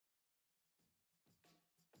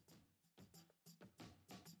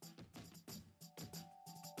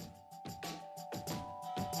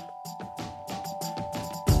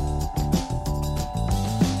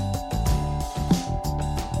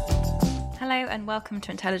Hello and welcome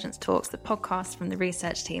to Intelligence Talks, the podcast from the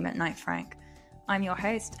research team at Knight Frank. I'm your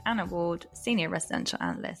host, Anna Ward, Senior Residential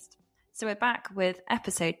Analyst. So we're back with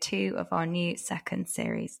episode 2 of our new second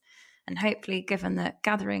series. And hopefully, given that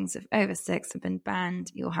gatherings of over 6 have been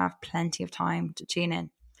banned, you'll have plenty of time to tune in.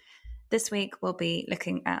 This week, we'll be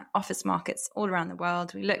looking at office markets all around the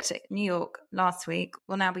world. We looked at New York last week.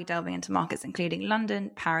 We'll now be delving into markets including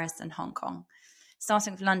London, Paris and Hong Kong.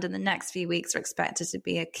 Starting with London, the next few weeks are expected to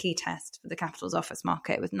be a key test for the capital's office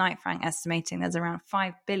market, with Knight Frank estimating there's around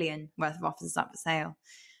 5 billion worth of offices up for sale.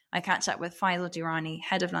 I catch up with Faisal Durrani,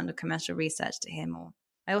 Head of London Commercial Research, to hear more.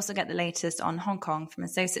 I also get the latest on Hong Kong from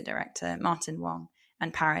Associate Director Martin Wong,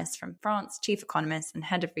 and Paris from France Chief Economist and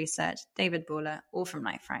Head of Research David Buller, all from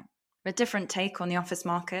Knight Frank. A different take on the office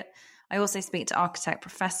market, I also speak to architect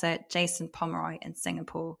Professor Jason Pomeroy in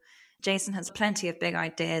Singapore. Jason has plenty of big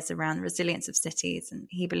ideas around the resilience of cities, and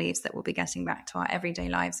he believes that we'll be getting back to our everyday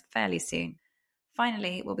lives fairly soon.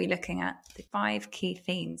 Finally, we'll be looking at the 5 key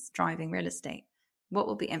themes driving real estate. What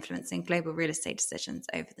will be influencing global real estate decisions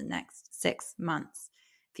over the next 6 months?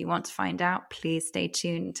 If you want to find out, please stay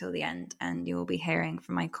tuned until the end, and you will be hearing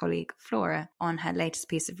from my colleague Flora on her latest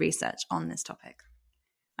piece of research on this topic.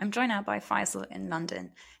 I'm joined now by Faisal in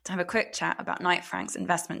London to have a quick chat about Knight Frank's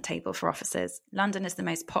investment table for offices. London is the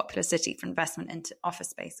most popular city for investment into office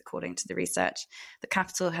space, according to the research. The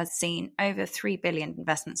capital has seen over 3 billion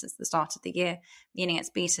investments since the start of the year, meaning it's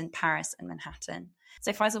beaten Paris and Manhattan.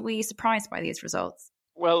 So Faisal, were you surprised by these results?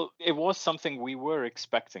 Well, it was something we were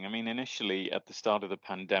expecting. I mean, initially at the start of the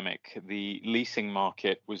pandemic, the leasing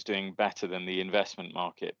market was doing better than the investment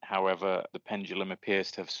market. However, the pendulum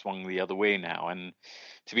appears to have swung the other way now. And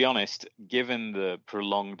to be honest, given the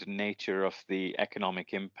prolonged nature of the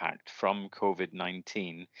economic impact from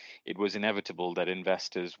COVID-19, it was inevitable that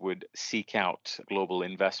investors would seek out global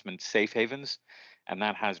investment safe havens. And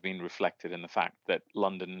that has been reflected in the fact that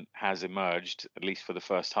London has emerged, at least for the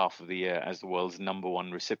first half of the year, as the world's number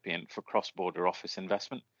 1 recipient for cross-border office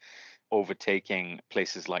investment, overtaking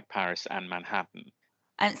places like Paris and Manhattan.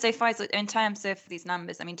 And so, Faisal, in terms of these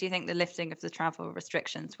numbers, I mean, do you think the lifting of the travel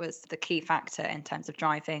restrictions was the key factor in terms of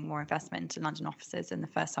driving more investment into London offices in the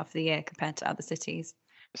first half of the year compared to other cities?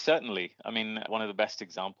 Certainly. I mean, one of the best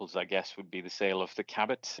examples, I guess, would be the sale of the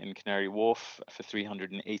Cabot in Canary Wharf for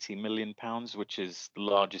 £380 million, which is the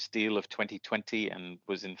largest deal of 2020 and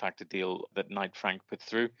was in fact a deal that Knight Frank put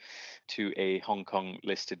through to a Hong Kong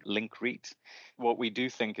listed Link REIT. What we do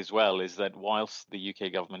think as well is that whilst the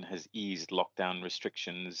UK government has eased lockdown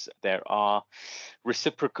restrictions, there are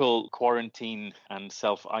reciprocal quarantine and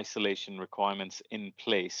self-isolation requirements in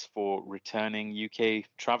place for returning UK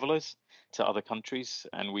travellers to other countries,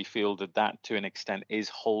 and we feel that that to an extent is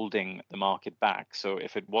holding the market back. So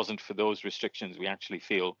if it wasn't for those restrictions, we actually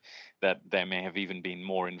feel that there may have even been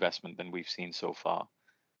more investment than we've seen so far.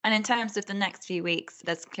 And in terms of the next few weeks,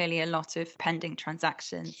 there's clearly a lot of pending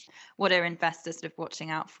transactions. What are investors sort of watching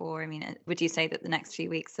out for? I mean, would you say that the next few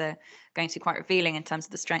weeks are going to be quite revealing in terms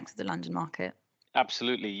of the strength of the London market?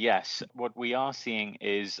 Absolutely, yes. What we are seeing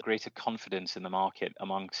is greater confidence in the market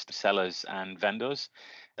amongst sellers and vendors.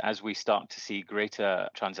 As we start to see greater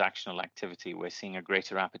transactional activity, we're seeing a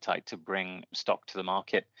greater appetite to bring stock to the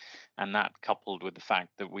market. And that, coupled with the fact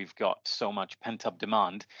that we've got so much pent-up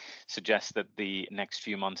demand, suggests that the next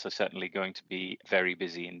few months are certainly going to be very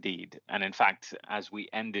busy indeed. And in fact, as we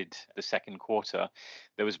ended the second quarter,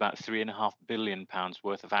 there was about £3.5 billion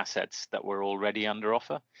worth of assets that were already under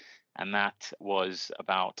offer. And that was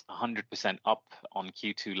about 100% up on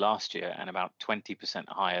Q2 last year and about 20%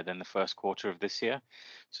 higher than the first quarter of this year.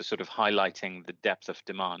 So sort of highlighting the depth of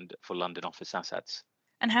demand for London office assets.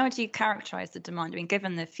 And how would you characterise the demand? I mean,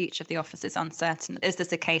 given the future of the office is uncertain, is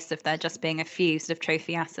this a case of there just being a few sort of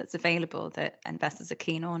trophy assets available that investors are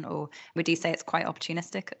keen on, or would you say it's quite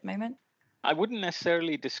opportunistic at the moment? I wouldn't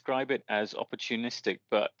necessarily describe it as opportunistic,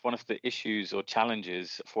 but one of the issues or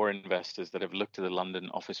challenges for investors that have looked at the London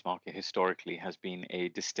office market historically has been a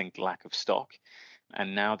distinct lack of stock.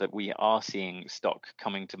 And now that we are seeing stock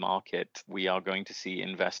coming to market, we are going to see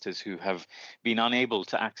investors who have been unable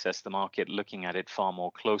to access the market looking at it far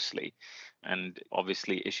more closely. And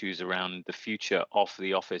obviously, issues around the future of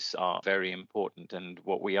the office are very important. And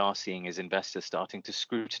what we are seeing is investors starting to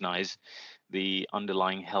scrutinize the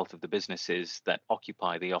underlying health of the businesses that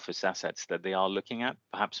occupy the office assets that they are looking at,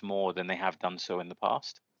 perhaps more than they have done so in the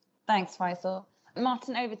past. Thanks, Faisal.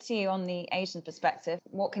 Martin, over to you on the Asian perspective.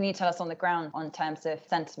 What can you tell us on the ground on terms of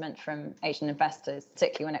sentiment from Asian investors,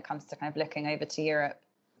 particularly when it comes to kind of looking over to Europe?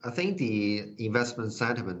 I think the investment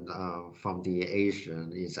sentiment from the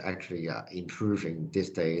Asian is actually improving these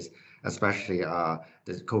days, especially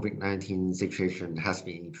the COVID-19 situation has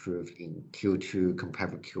been improved in Q2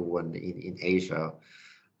 compared with Q1 in Asia.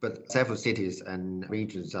 But several cities and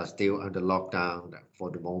regions are still under lockdown for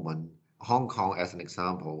the moment. Hong Kong, as an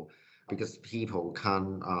example, because people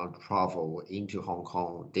can't travel into Hong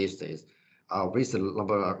Kong these days. Recent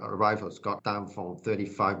number of arrivals got down from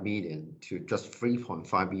 35 million to just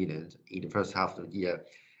 3.5 million in the first half of the year,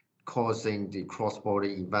 causing the cross-border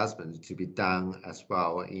investments to be down as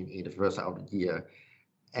well in the first half of the year.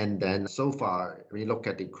 And then so far, when you look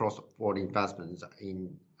at the cross-border investments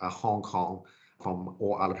in Hong Kong from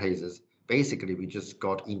all other places, basically we just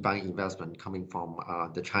got inbound investment coming from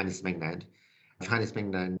the Chinese mainland. Chinese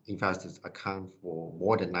mainland investors account for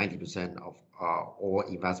more than 90% of all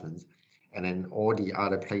investments. And then all the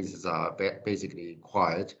other places are basically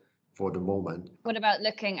quiet for the moment. What about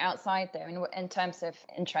looking outside there? I mean, in terms of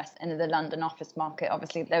interest in the London office market,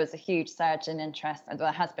 obviously there was a huge surge in interest, and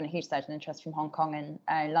there has been a huge surge in interest from Hong Kong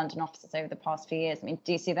and London offices over the past few years. I mean,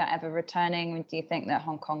 do you see that ever returning? I mean, do you think that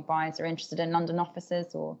Hong Kong buyers are interested in London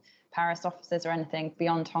offices or Paris offices or anything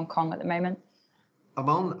beyond Hong Kong at the moment?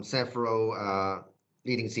 Among several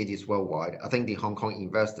leading cities worldwide, I think the Hong Kong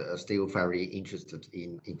investors are still very interested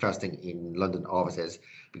in investing in London offices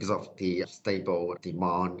because of the stable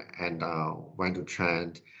demand and rental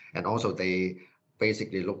trend. And also they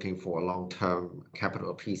basically looking for long-term capital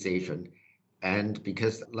appreciation. And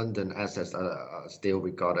because London assets are still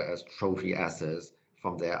regarded as trophy assets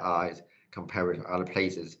from their eyes compared with other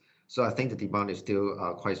places. So I think the demand is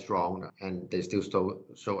still quite strong, and they still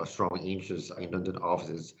show a strong interest in London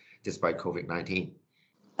offices despite COVID-19.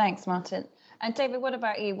 Thanks, Martin. And David, what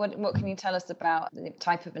about you? What can you tell us about the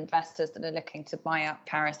type of investors that are looking to buy up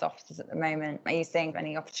Paris offices at the moment? Are you seeing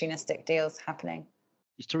any opportunistic deals happening?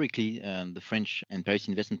 Historically, the French and Paris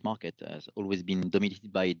investment market has always been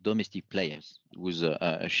dominated by domestic players, whose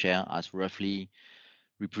a share has roughly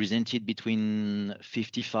represented between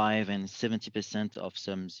 55 and 70% of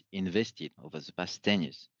sums invested over the past 10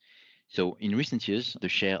 years. So in recent years, the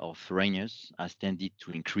share of foreigners has tended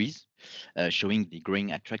to increase, showing the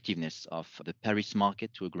growing attractiveness of the Paris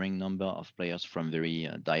market to a growing number of players from very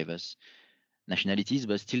diverse nationalities,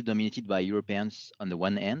 but still dominated by Europeans on the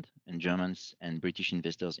one hand, and Germans and British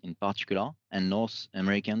investors in particular, and North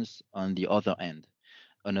Americans on the other hand.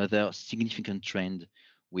 Another significant trend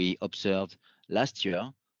we observed last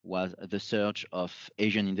year was the surge of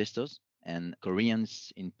Asian investors, and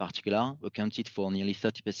Koreans in particular accounted for nearly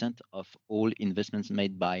 30% of all investments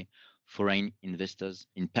made by foreign investors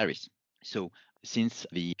in Paris. So since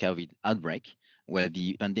the COVID outbreak, where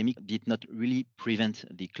the pandemic did not really prevent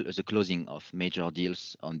the closing of major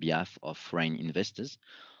deals on behalf of foreign investors.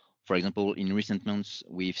 For example, in recent months,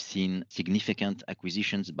 we've seen significant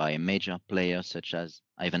acquisitions by major players such as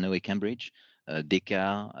Ivanhoe Cambridge,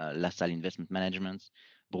 Descartes, LaSalle Investment Management,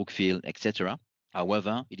 Brookfield, etc.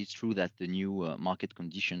 However, it is true that the new market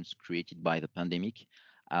conditions created by the pandemic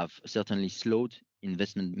have certainly slowed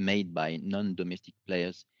investment made by non-domestic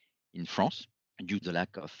players in France due to the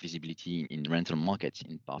lack of visibility in rental markets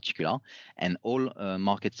in particular. And all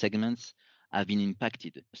market segments have been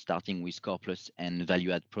impacted, starting with core plus and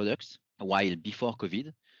value-add products, while before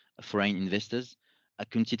COVID, foreign investors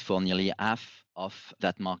accounted for nearly half of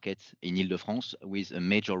that market in Ile-de-France, with a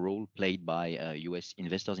major role played by US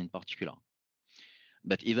investors in particular.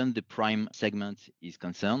 But even the prime segment is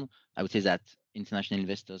concerned, I would say that international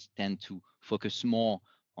investors tend to focus more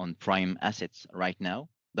on prime assets right now,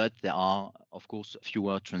 but there are, of course,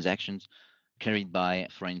 fewer transactions carried by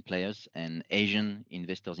foreign players and Asian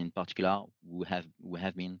investors in particular, who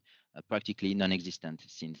have been practically non-existent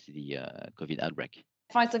since the COVID outbreak.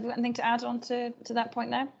 Faisal, have you got anything to add on to that point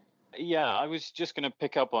there? Yeah, I was just going to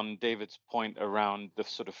pick up on David's point around the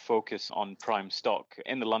sort of focus on prime stock.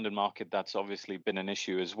 In the London market, that's obviously been an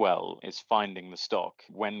issue as well, is finding the stock.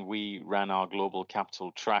 When we ran our global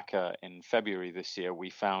capital tracker in February this year, we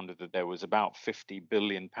found that there was about £50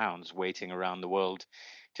 billion waiting around the world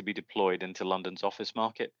to be deployed into London's office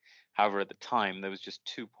market. However, at the time, there was just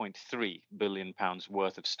 £2.3 billion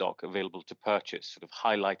worth of stock available to purchase, sort of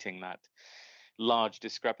highlighting that large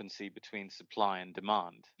discrepancy between supply and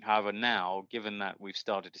demand. However, now, given that we've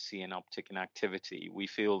started to see an uptick in activity, we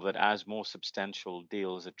feel that as more substantial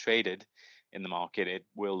deals are traded in the market, it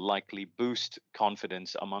will likely boost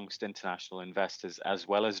confidence amongst international investors as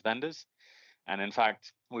well as vendors. And in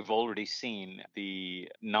fact, we've already seen the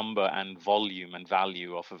number and volume and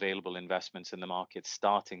value of available investments in the market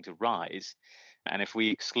starting to rise. And if we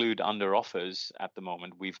exclude under offers at the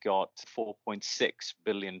moment, we've got £4.6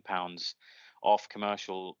 billion of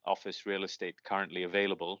commercial office real estate currently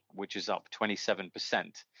available, which is up 27%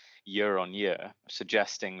 year on year,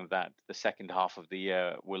 suggesting that the second half of the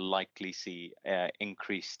year will likely see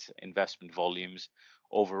increased investment volumes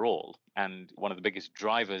overall. And one of the biggest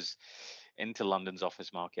drivers into London's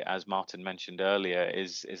office market, as Martin mentioned earlier,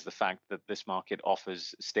 is the fact that this market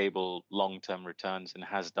offers stable long-term returns and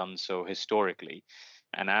has done so historically.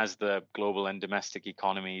 And as the global and domestic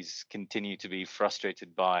economies continue to be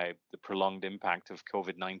frustrated by the prolonged impact of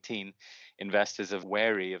COVID-19, investors are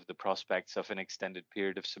wary of the prospects of an extended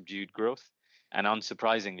period of subdued growth. And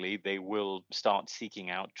unsurprisingly, they will start seeking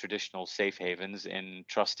out traditional safe havens in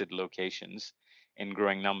trusted locations in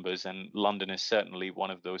growing numbers, and London is certainly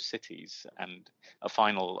one of those cities. And a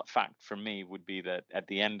final fact from me would be that at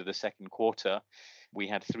the end of the second quarter, we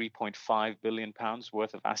had £3.5 billion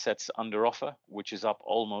worth of assets under offer, which is up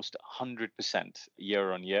almost 100%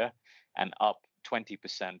 year on year and up 20%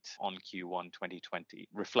 on Q1 2020,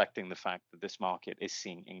 reflecting the fact that this market is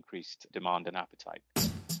seeing increased demand and appetite.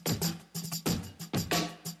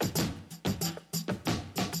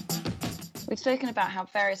 We've spoken about how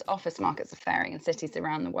various office markets are faring in cities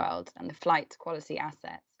around the world and the flight to quality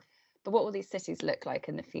assets. But what will these cities look like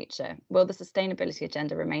in the future? Will the sustainability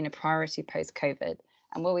agenda remain a priority post-COVID?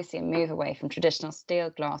 And will we see a move away from traditional steel,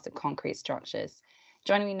 glass and concrete structures?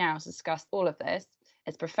 Joining me now to discuss all of this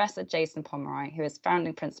is Professor Jason Pomeroy, who is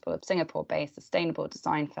founding principal of Singapore-based sustainable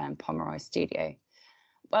design firm Pomeroy Studio.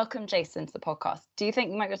 Welcome, Jason, to the podcast. Do you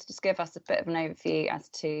think you might be able to just give us a bit of an overview as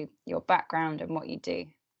to your background and what you do?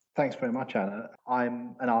 Thanks very much, Anna.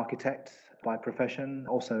 I'm an architect by profession,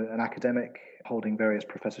 also an academic, holding various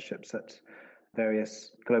professorships at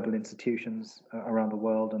various global institutions around the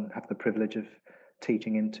world, and have the privilege of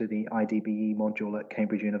teaching into the IDBE module at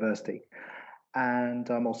Cambridge University. And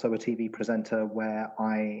I'm also a TV presenter where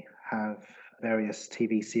I have various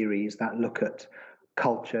TV series that look at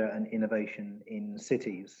culture and innovation in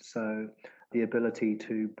cities. So the ability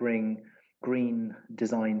to bring green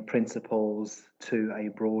design principles to a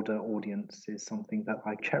broader audience is something that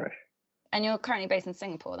I cherish. And you're currently based in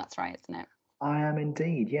Singapore, that's right, isn't it? I am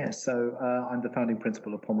indeed, yes. So I'm the founding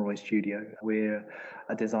principal of Pomeroy Studio. We're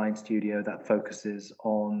a design studio that focuses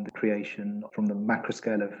on the creation from the macro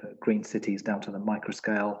scale of green cities down to the micro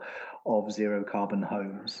scale of zero carbon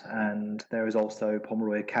homes. And there is also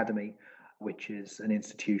Pomeroy Academy, which is an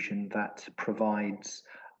institution that provides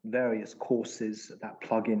various courses that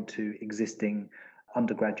plug into existing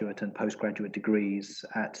undergraduate and postgraduate degrees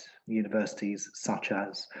at universities such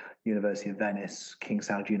as University of Venice, King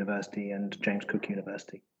Saud University and James Cook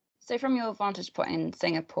University. So from your vantage point in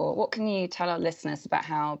Singapore, what can you tell our listeners about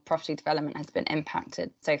how property development has been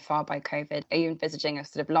impacted so far by COVID? Are you envisaging a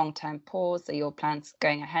sort of long-term pause? Are your plans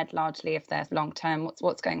going ahead largely if there's long-term?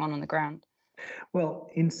 What's going on the ground? Well,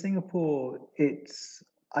 in Singapore, it's,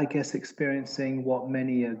 I guess, experiencing what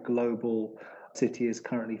many a global city is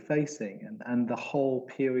currently facing. And the whole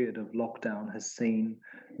period of lockdown has seen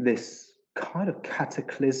this kind of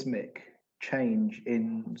cataclysmic change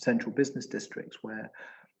in central business districts where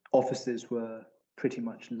offices were pretty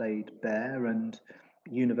much laid bare and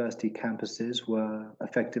university campuses were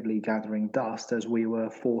effectively gathering dust as we were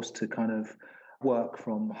forced to kind of work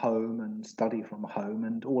from home and study from home.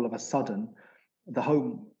 And all of a sudden, the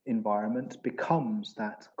home environment becomes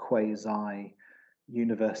that quasi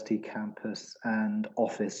university campus and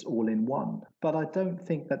office all in one. But I don't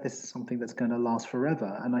think that this is something that's going to last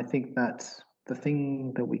forever. And I think that the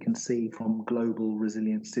thing that we can see from global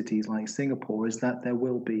resilient cities like Singapore is that there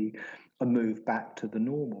will be a move back to the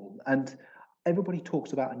normal. And everybody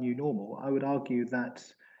talks about a new normal. I would argue that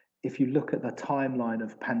if you look at the timeline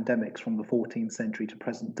of pandemics from the 14th century to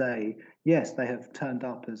present day, yes, they have turned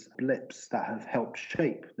up as blips that have helped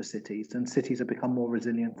shape the cities, and cities have become more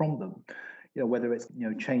resilient from them. Whether it's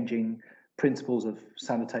changing principles of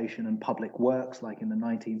sanitation and public works, like in the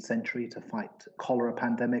 19th century to fight cholera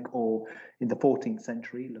pandemic, or in the 14th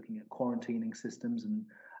century looking at quarantining systems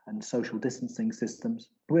and social distancing systems.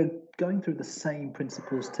 We're going through the same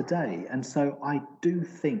principles today, and so I do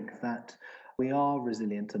think that we are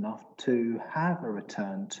resilient enough to have a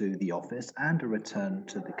return to the office and a return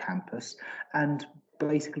to the campus and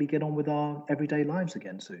basically get on with our everyday lives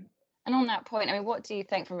again soon. And on that point, what do you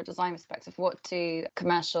think from a design perspective? What do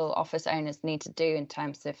commercial office owners need to do in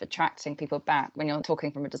terms of attracting people back when you're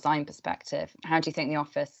talking from a design perspective? How do you think the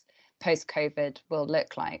office post-COVID will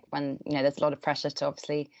look like when, there's a lot of pressure to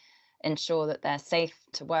obviously ensure that they're safe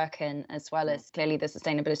to work in, as well as clearly the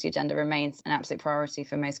sustainability agenda remains an absolute priority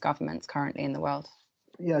for most governments currently in the world?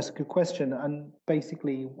 Yeah, it's a good question. And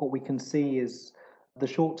basically what we can see is the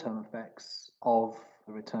short-term effects of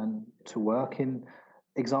the return to work in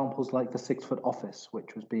examples like the 6-foot office,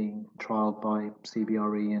 which was being trialed by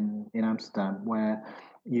CBRE in Amsterdam, where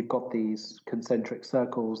you've got these concentric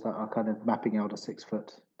circles that are kind of mapping out a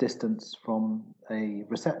 6-foot distance from a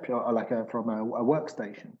reception, or from a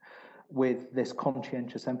workstation, with this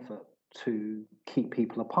conscientious effort to keep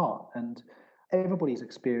people apart. And everybody's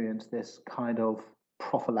experienced this kind of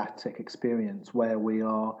prophylactic experience where we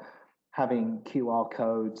are having QR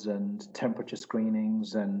codes and temperature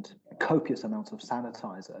screenings and copious amounts of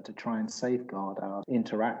sanitizer to try and safeguard our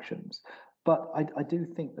interactions. But I do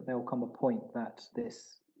think that there will come a point that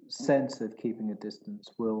this sense of keeping a distance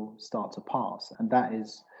will start to pass. And that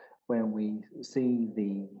is when we see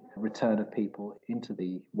the return of people into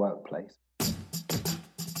the workplace.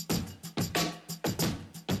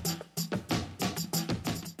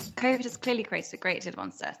 COVID has clearly created a great deal of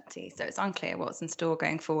uncertainty, so it's unclear what's in store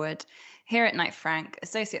going forward. Here at Knight Frank,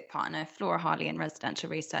 associate partner Flora Harley in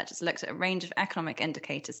residential research has looked at a range of economic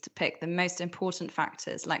indicators to pick the most important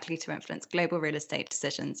factors likely to influence global real estate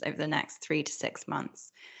decisions over the next 3 to 6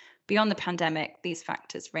 months. Beyond the pandemic, these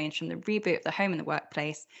factors range from the reboot of the home and the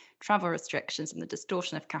workplace, travel restrictions and the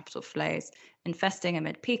distortion of capital flows, investing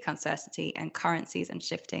amid peak uncertainty, and currencies and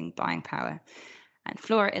shifting buying power. And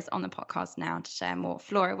Flora is on the podcast now to share more.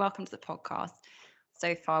 Flora, welcome to the podcast.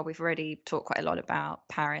 So far, we've already talked quite a lot about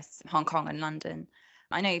Paris, Hong Kong, and London.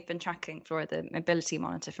 I know you've been tracking, Flora, the mobility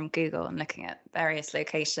monitor from Google and looking at various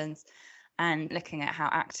locations and looking at how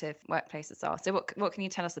active workplaces are. So what can you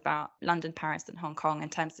tell us about London, Paris, and Hong Kong in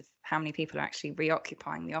terms of how many people are actually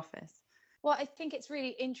reoccupying the office? Well, I think it's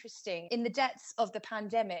really interesting in the depths of the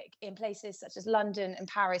pandemic in places such as London and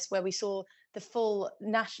Paris, where we saw the full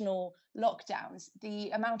national lockdowns, the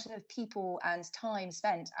amount of people and time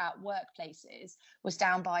spent at workplaces was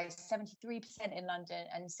down by 73% in London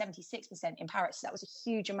and 76% in Paris. So that was a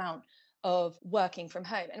huge amount of working from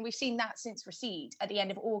home. And we've seen that since recede. At the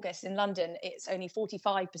end of August in London, it's only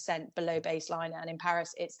 45% below baseline, and in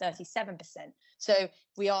Paris, it's 37%. So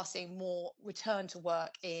we are seeing more return to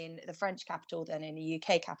work in the French capital than in the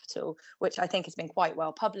UK capital, which I think has been quite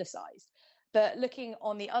well publicised. But looking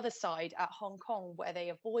on the other side at Hong Kong, where they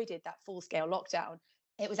avoided that full-scale lockdown,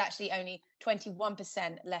 it was actually only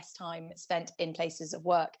 21% less time spent in places of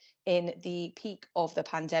work in the peak of the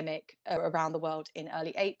pandemic around the world in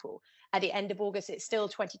early April. At the end of August, it's still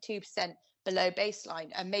 22% below baseline.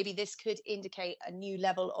 And maybe this could indicate a new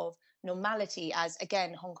level of normality as,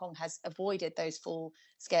 again, Hong Kong has avoided those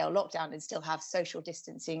full-scale lockdown and still have social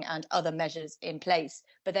distancing and other measures in place.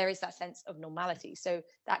 But there is that sense of normality. So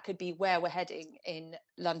that could be where we're heading in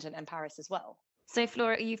London and Paris as well. So,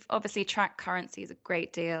 Flora, you've obviously tracked currencies a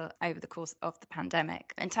great deal over the course of the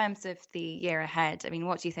pandemic. In terms of the year ahead, I mean,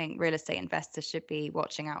 what do you think real estate investors should be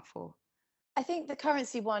watching out for? I think the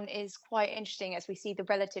currency one is quite interesting as we see the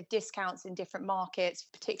relative discounts in different markets,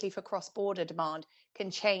 particularly for cross-border demand,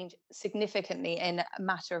 can change significantly in a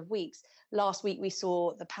matter of weeks. Last week, we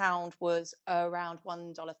saw the pound was around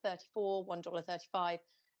 $1.34, $1.35.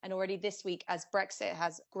 And already this week, as Brexit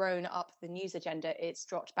has grown up the news agenda, it's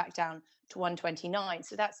dropped back down to 129.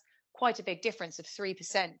 So that's quite a big difference of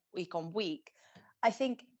 3% week on week. I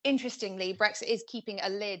think, interestingly, Brexit is keeping a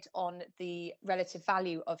lid on the relative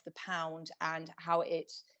value of the pound and how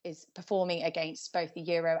it is performing against both the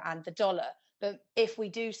euro and the dollar. But if we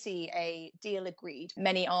do see a deal agreed,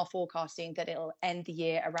 many are forecasting that it'll end the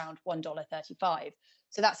year around $1.35.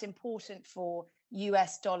 So that's important for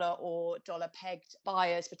US dollar or dollar pegged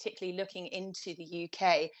buyers, particularly looking into the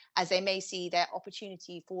UK, as they may see their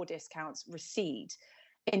opportunity for discounts recede.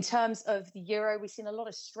 In terms of the euro, we've seen a lot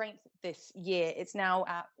of strength this year. It's now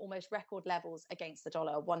at almost record levels against the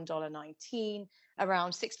dollar, $1.19,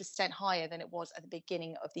 around 6% higher than it was at the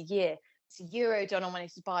beginning of the year. So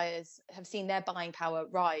euro-denominated buyers have seen their buying power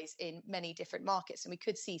rise in many different markets, and we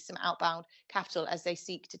could see some outbound capital as they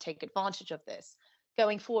seek to take advantage of this.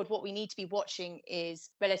 Going forward, what we need to be watching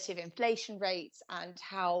is relative inflation rates and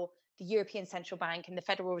how the European Central Bank and the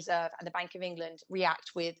Federal Reserve and the Bank of England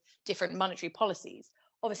react with different monetary policies.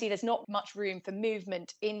 Obviously, there's not much room for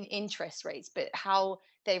movement in interest rates, but how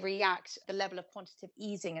they react, the level of quantitative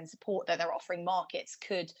easing and support that they're offering markets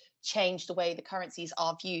could change the way the currencies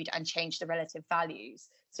are viewed and change the relative values.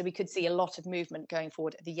 So we could see a lot of movement going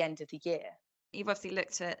forward at the end of the year. You've obviously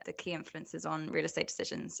looked at the key influences on real estate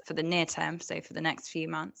decisions for the near term, so for the next few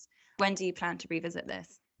months. When do you plan to revisit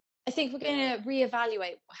this? I think we're going to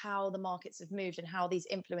reevaluate how the markets have moved and how these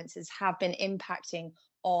influences have been impacting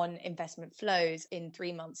on investment flows in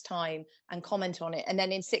 3 months' time and comment on it. And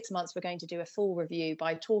then in 6 months, we're going to do a full review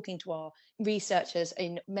by talking to our researchers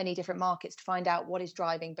in many different markets to find out what is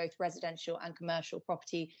driving both residential and commercial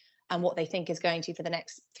property and what they think is going to for the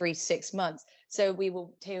next 3 to 6 months. So we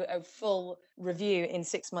will do a full review in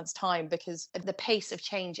 6 months' time, because of the pace of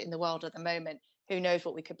change in the world at the moment. Who knows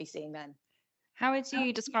what we could be seeing then? How would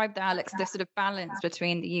you describe that, Alex, the sort of balance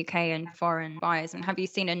between the UK and foreign buyers? And have you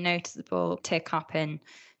seen a noticeable tick up in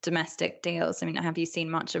domestic deals? I mean, have you seen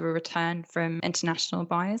much of a return from international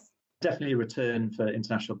buyers? Definitely a return for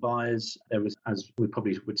international buyers. There was, as we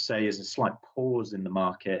probably would say, is a slight pause in the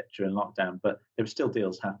market during lockdown, but there were still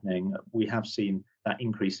deals happening. We have seen that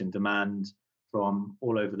increase in demand from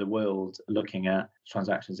all over the world looking at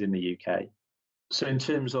transactions in the UK. So in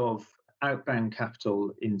terms of outbound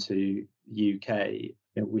capital into the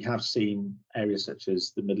UK, we have seen areas such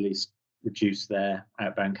as the Middle East reduce their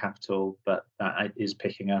outbound capital, but that is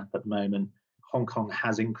picking up at the moment. Hong Kong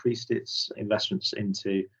has increased its investments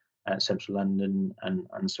into central London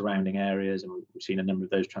and surrounding areas, and we've seen a number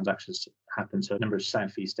of those transactions happen. So a number of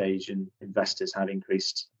Southeast Asian investors have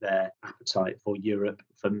increased their appetite for Europe,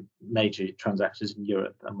 for major transactions in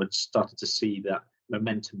Europe, and we're starting to see that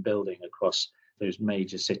momentum building across those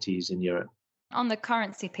major cities in Europe. On the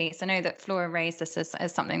currency piece, I know that Flora raised this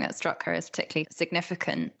as something that struck her as particularly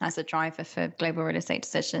significant as a driver for global real estate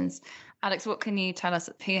decisions. Alex, what can you tell us?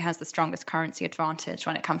 Who has the strongest currency advantage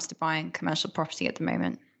when it comes to buying commercial property at the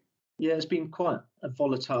moment? Yeah, it's been quite a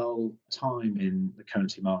volatile time in the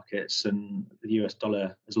currency markets, and the US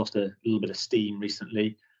dollar has lost a little bit of steam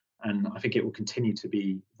recently, and I think it will continue to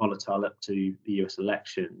be volatile up to the US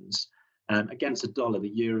elections. Against the dollar, the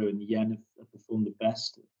euro and the yen have performed the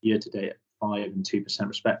best year to date at 5% and 2%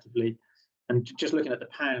 respectively. And just looking at the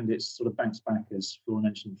pound, it's sort of bounced back, as Flora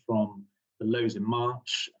mentioned, from the lows in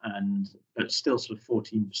March, but still sort of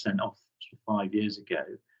 14% off sort of 5 years ago,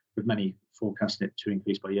 with many forecasting it to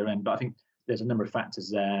increase by year end. But I think there's a number of factors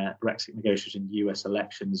there, Brexit negotiations, US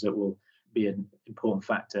elections, that will be an important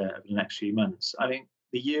factor over the next few months. I think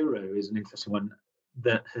the euro is an interesting one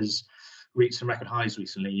that has reached some record highs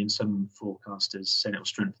recently, and some forecasters saying it will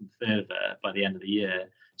strengthen further by the end of the year.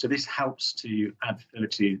 So this helps to add further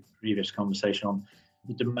to the previous conversation on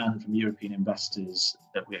the demand from European investors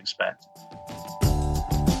that we expect.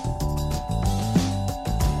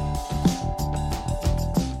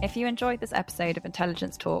 If you enjoyed this episode of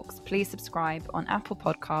Intelligence Talks, please subscribe on Apple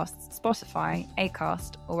Podcasts, Spotify,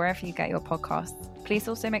 Acast, or wherever you get your podcasts. Please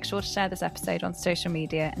also make sure to share this episode on social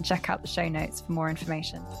media and check out the show notes for more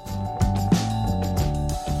information.